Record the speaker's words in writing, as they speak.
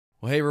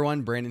Well, hey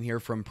everyone, Brandon here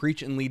from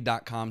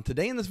preachandlead.com.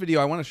 Today in this video,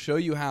 I want to show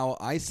you how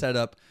I set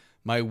up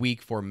my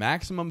week for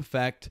maximum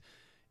effect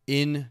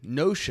in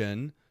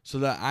Notion so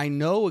that I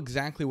know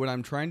exactly what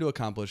I'm trying to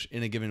accomplish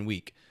in a given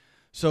week.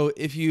 So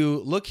if you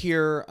look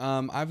here,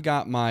 I've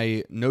got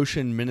my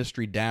Notion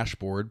ministry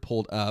dashboard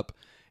pulled up,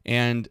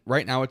 and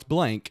right now it's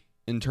blank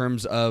in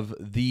terms of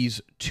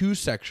these two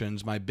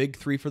sections, my big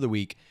three for the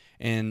week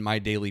and my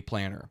daily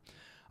planner.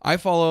 I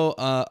follow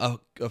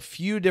a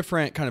few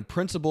different kind of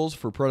principles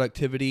for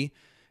productivity,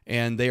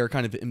 and they are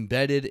kind of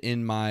embedded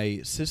in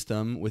my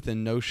system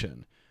within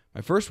Notion.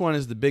 My first one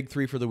is the big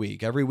three for the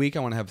week. Every week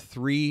I want to have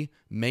three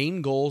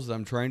main goals that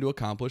I'm trying to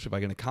accomplish. If I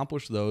can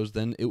accomplish those,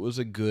 then it was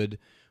a good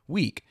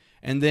week.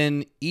 And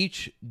then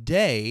each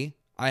day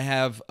I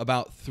have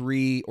about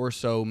three or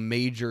so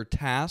major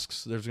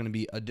tasks. There's going to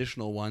be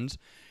additional ones.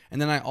 And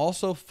then I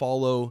also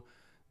follow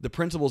the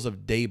principles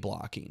of day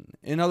blocking.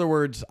 In other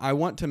words, I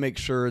want to make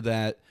sure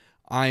that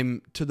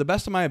I'm, to the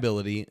best of my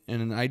ability,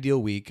 in an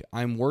ideal week,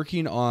 I'm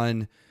working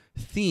on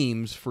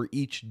themes for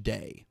each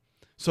day.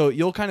 So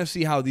you'll kind of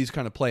see how these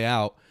kind of play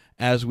out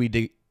as we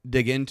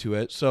dig into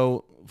it.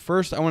 So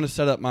first, I want to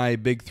set up my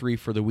big three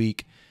for the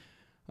week.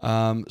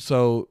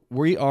 So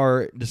we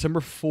are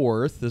December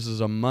 4th. This is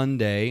a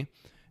Monday.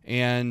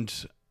 And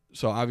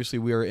so obviously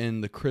we are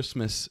in the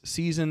Christmas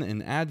season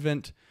in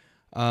Advent.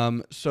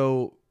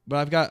 But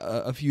I've got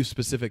a few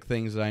specific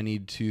things that I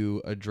need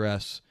to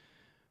address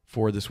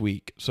for this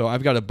week. So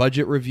I've got a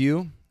budget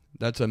review.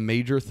 That's a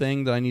major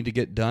thing that I need to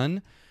get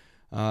done.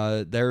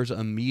 There's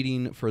a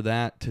meeting for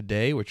that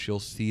today, which you'll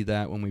see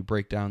that when we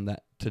break down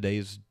that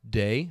today's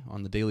day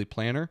on the daily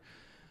planner.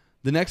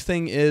 The next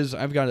thing is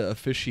I've got to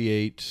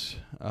officiate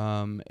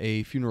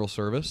a funeral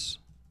service.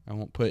 I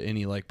won't put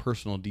any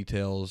personal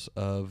details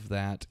of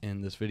that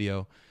in this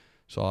video,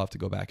 so I'll have to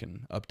go back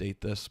and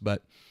update this.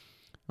 But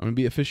I'm going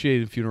to be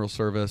officiating a funeral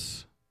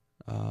service.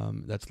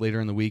 That's later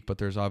in the week, but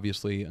there's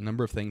obviously a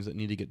number of things that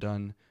need to get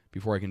done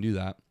before I can do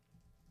that.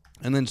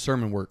 And then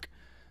sermon work.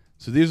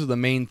 So these are the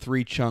main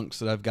three chunks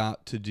that I've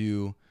got to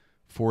do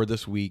for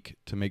this week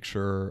to make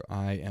sure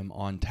I am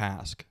on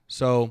task.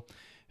 So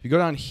if you go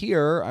down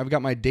here, I've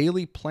got my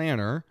daily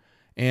planner,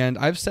 and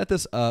I've set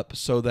this up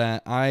so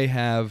that I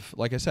have,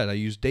 like I said, I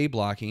use day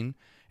blocking.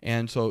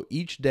 And so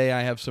each day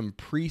I have some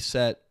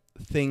preset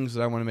things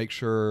that I want to make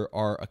sure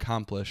are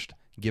accomplished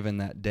given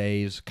that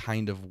day's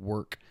kind of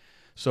work.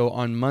 So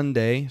on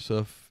Monday, so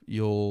if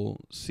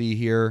you'll see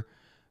here,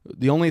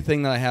 the only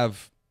thing that I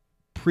have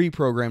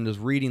pre-programmed is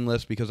reading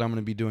list because I'm going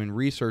to be doing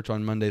research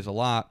on Mondays a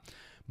lot.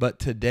 But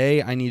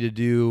today I need to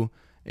do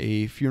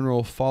a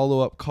funeral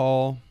follow-up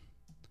call.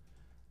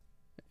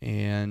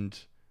 And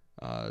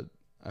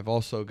I've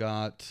also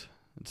got,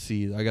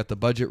 I got the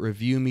budget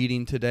review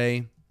meeting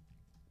today.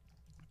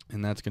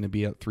 And that's going to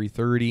be at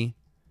 3:30.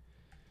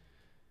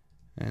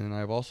 And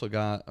I've also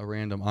got a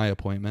random eye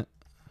appointment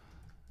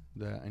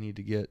that I need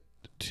to get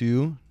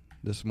to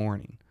this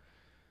morning.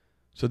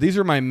 So these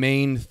are my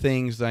main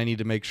things that I need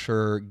to make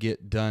sure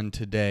get done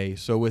today.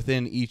 So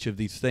within each of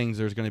these things,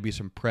 there's going to be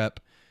some prep.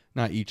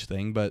 Not each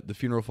thing, but the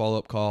funeral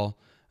follow-up call.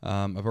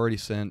 I've already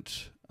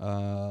sent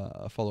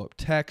a follow-up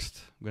text.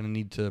 I'm going to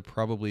need to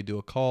probably do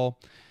a call.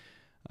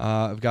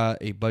 I've got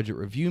a budget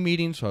review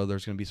meeting, so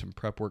there's going to be some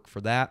prep work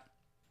for that.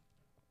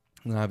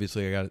 And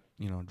obviously I got,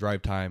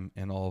 drive time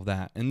and all of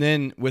that. And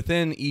then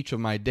within each of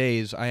my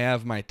days, I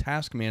have my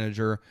task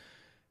manager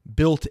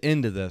built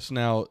into this.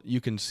 Now you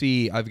can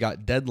see I've got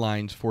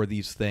deadlines for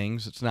these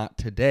things. It's not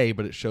today,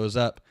 but it shows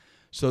up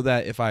so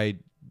that if I,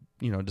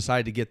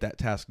 decide to get that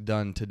task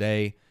done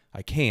today,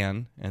 I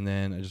can, and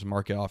then I just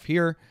mark it off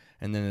here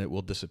and then it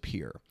will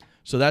disappear.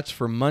 So that's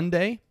for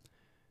Monday.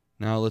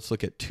 Now let's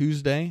look at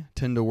Tuesday.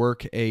 Tend to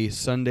work a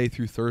Sunday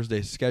through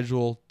Thursday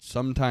schedule.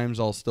 Sometimes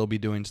I'll still be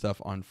doing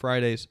stuff on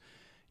Fridays.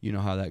 You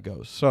know how that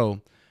goes. So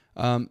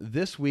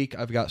this week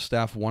I've got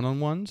staff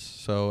one-on-ones.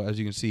 So as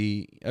you can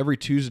see, every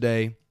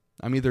Tuesday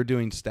I'm either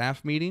doing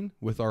staff meeting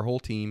with our whole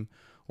team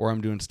or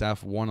I'm doing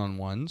staff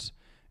one-on-ones.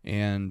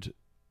 And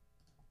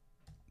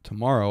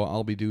tomorrow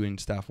I'll be doing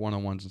staff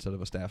one-on-ones instead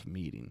of a staff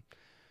meeting.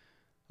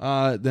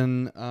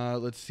 Then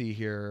let's see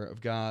here.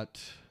 I've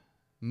got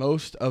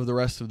most of the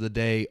rest of the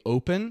day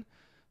open,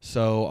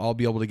 so I'll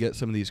be able to get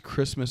some of these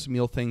Christmas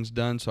meal things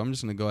done. So I'm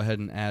just going to go ahead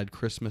and add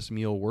Christmas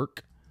meal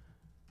work.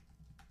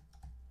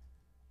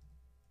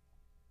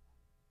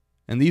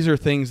 And these are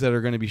things that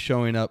are going to be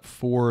showing up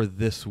for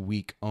this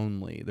week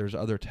only. There's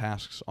other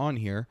tasks on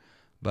here,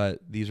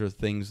 but these are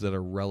things that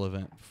are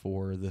relevant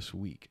for this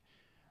week.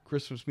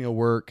 Christmas meal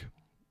work.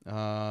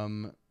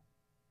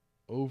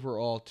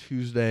 Overall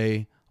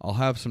Tuesday, I'll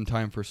have some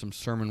time for some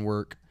sermon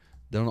work.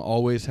 Don't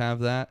always have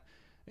that.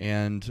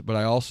 But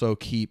I also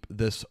keep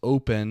this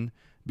open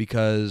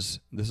because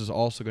this is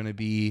also going to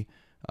be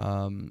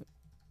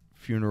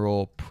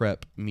funeral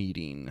prep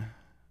meeting.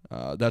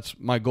 That's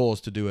my goal,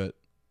 is to do it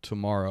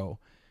tomorrow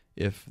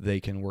if they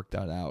can work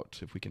that out,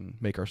 if we can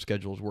make our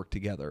schedules work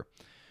together.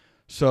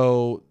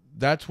 So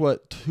that's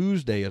what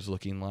Tuesday is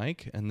looking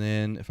like. And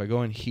then if I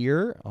go in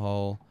here,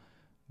 I'll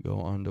go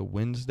on to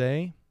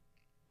Wednesday.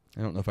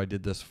 I don't know if I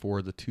did this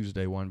for the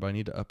Tuesday one, but I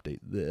need to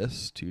update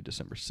this to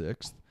December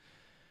 6th.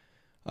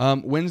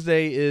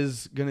 Wednesday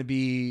is going to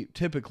be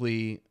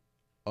typically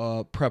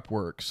prep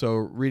work. So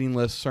reading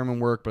list, sermon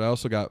work, but I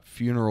also got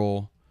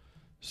funeral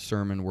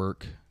sermon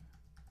work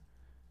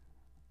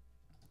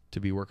to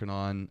be working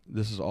on.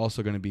 This is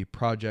also going to be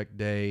project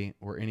day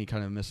or any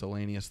kind of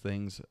miscellaneous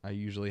things. I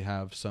usually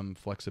have some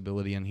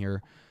flexibility in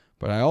here,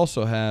 but I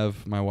also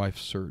have my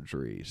wife's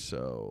surgery.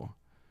 So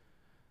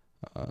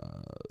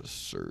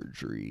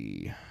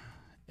surgery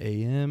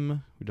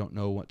AM. We don't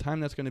know what time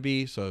that's going to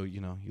be, so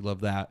you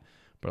love that.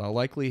 But I'll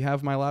likely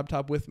have my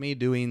laptop with me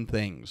doing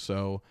things.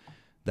 So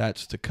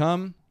that's to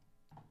come.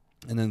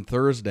 And then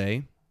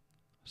Thursday,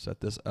 set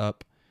this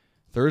up.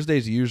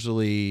 Thursday's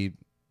usually,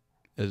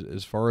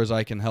 as far as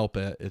I can help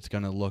it, it's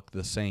going to look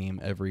the same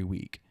every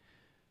week.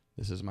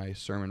 This is my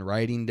sermon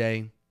writing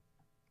day.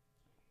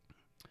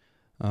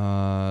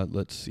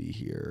 Let's see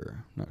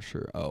here. Not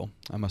sure. Oh,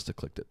 I must have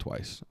clicked it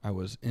twice. I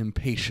was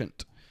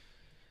impatient.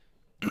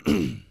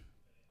 And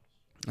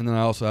then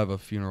I also have a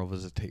funeral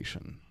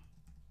visitation.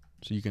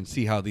 So you can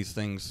see how these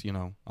things,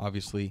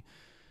 obviously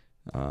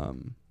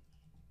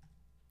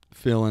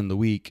fill in the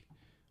week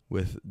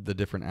with the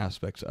different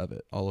aspects of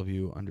it. All of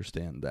you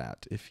understand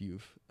that if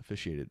you've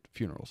officiated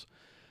funerals.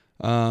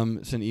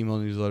 Send email,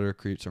 newsletter,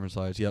 create sermon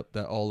slides. Yep,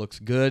 that all looks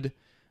good.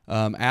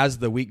 As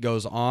the week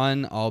goes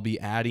on, I'll be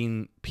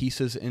adding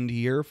pieces into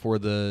here for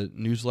the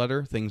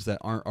newsletter, things that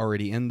aren't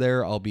already in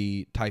there. I'll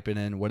be typing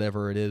in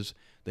whatever it is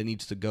that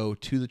needs to go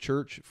to the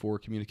church for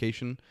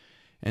communication.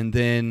 And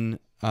then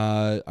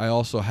I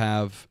also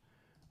have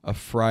a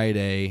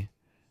Friday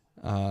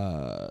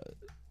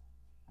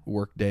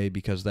work day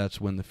because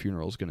that's when the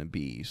funeral is going to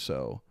be.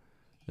 So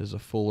there's a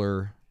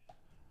fuller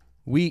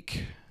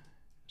week.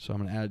 So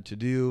I'm going to add to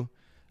do,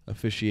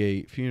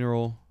 officiate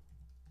funeral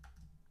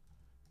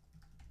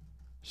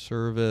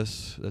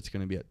service. That's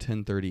going to be at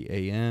 10:30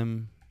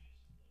 a.m.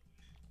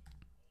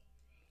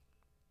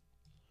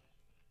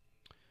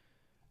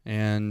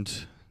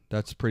 And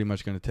that's pretty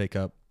much going to take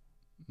up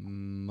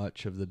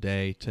much of the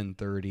day.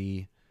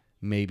 10:30,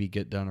 maybe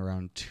get done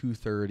around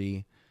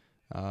 2:30.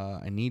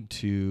 I need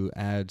to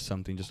add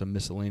something, just a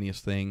miscellaneous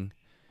thing,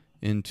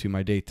 into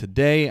my day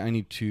today. I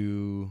need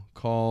to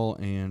call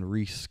and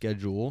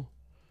reschedule.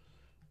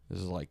 This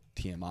is like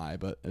TMI,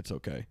 but it's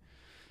okay.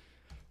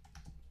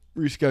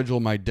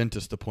 Reschedule my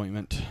dentist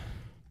appointment.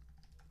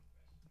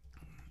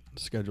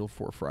 Scheduled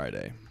for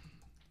Friday.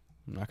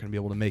 I'm not going to be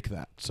able to make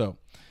that, so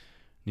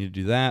need to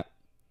do that.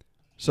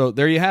 So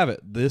there you have it.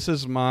 This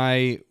is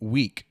my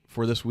week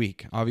for this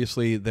week.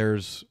 Obviously,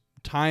 there's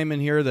time in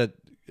here that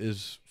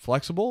is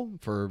flexible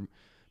for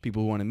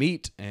people who want to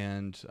meet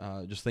and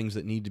just things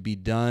that need to be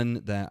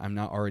done that I'm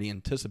not already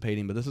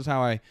anticipating. But this is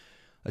how I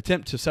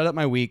attempt to set up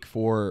my week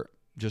for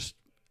just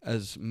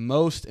as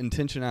much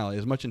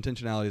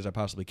intentionality as I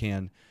possibly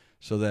can,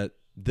 so that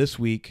this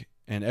week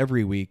and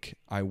every week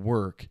I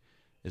work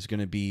is going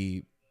to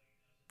be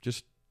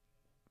just,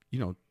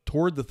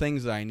 toward the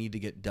things that I need to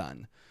get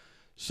done.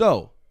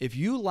 So if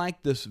you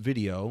like this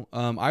video,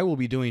 I will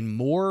be doing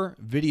more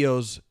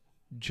videos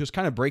just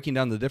kind of breaking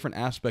down the different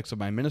aspects of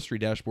my ministry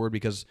dashboard,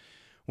 because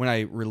when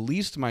I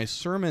released my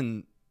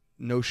sermon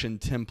Notion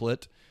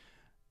template,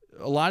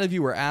 a lot of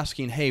you were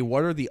asking, hey,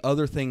 what are the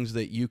other things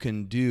that you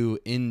can do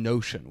in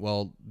Notion?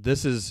 Well,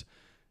 this is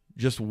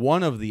just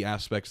one of the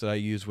aspects that I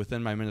use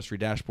within my ministry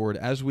dashboard.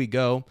 As we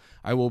go,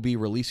 I will be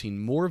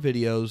releasing more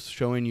videos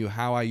showing you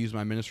how I use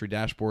my ministry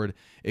dashboard.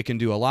 It can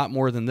do a lot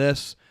more than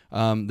this.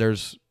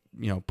 There's,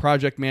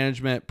 project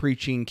management,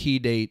 preaching, key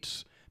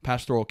dates,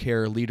 pastoral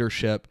care,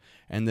 leadership,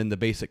 and then the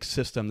basic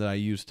system that I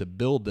use to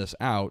build this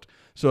out.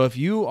 So if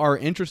you are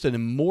interested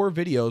in more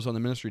videos on the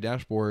ministry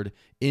dashboard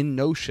in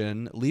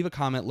Notion, leave a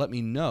comment, let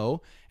me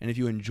know. And if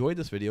you enjoyed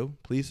this video,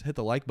 please hit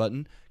the like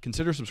button.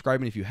 Consider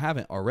subscribing if you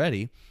haven't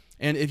already.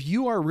 And if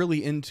you are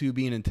really into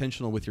being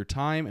intentional with your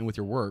time and with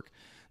your work,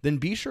 then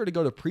be sure to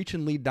go to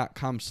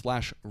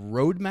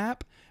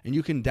preachandlead.com/roadmap, and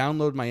you can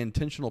download my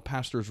Intentional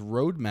Pastors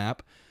Roadmap.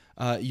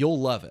 You'll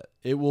love it.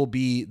 It will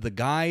be the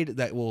guide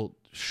that will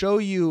show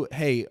you,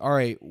 hey, all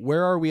right,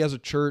 where are we as a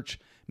church?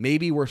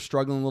 Maybe we're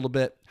struggling a little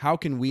bit. How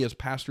can we as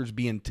pastors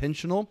be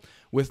intentional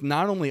with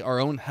not only our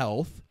own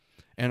health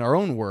and our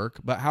own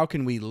work, but how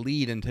can we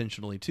lead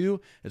intentionally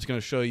too? It's going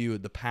to show you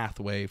the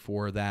pathway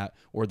for that,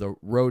 or the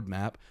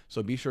roadmap.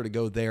 So be sure to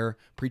go there,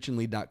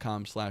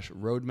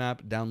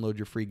 preachandlead.com/roadmap. Download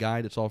your free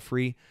guide. It's all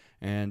free.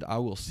 And I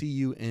will see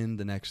you in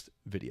the next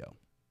video.